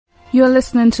You are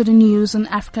listening to the news on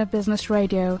Africa Business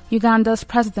Radio. Uganda's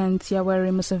President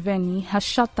Yoweri Museveni has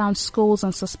shut down schools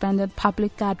and suspended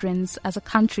public gatherings as the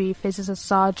country faces a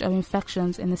surge of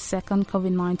infections in the second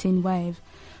Covid-19 wave.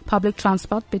 Public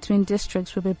transport between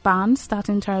districts will be banned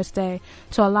starting Thursday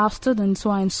to allow students who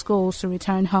are in schools to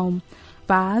return home.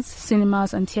 Bars,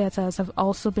 cinemas and theatres have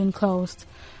also been closed.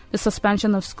 The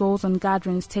suspension of schools and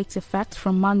gatherings takes effect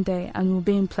from Monday and will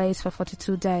be in place for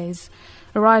 42 days.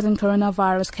 A rise in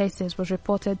coronavirus cases was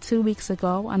reported 2 weeks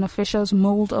ago, and officials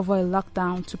mulled over a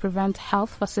lockdown to prevent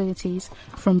health facilities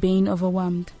from being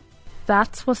overwhelmed.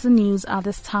 That was the news at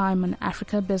this time on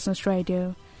Africa Business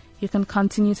Radio. You can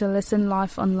continue to listen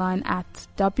live online at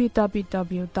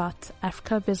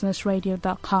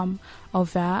www.africabusinessradio.com or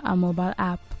via our mobile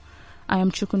app. I am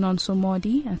Chukunonso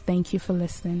Modi, and thank you for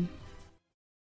listening.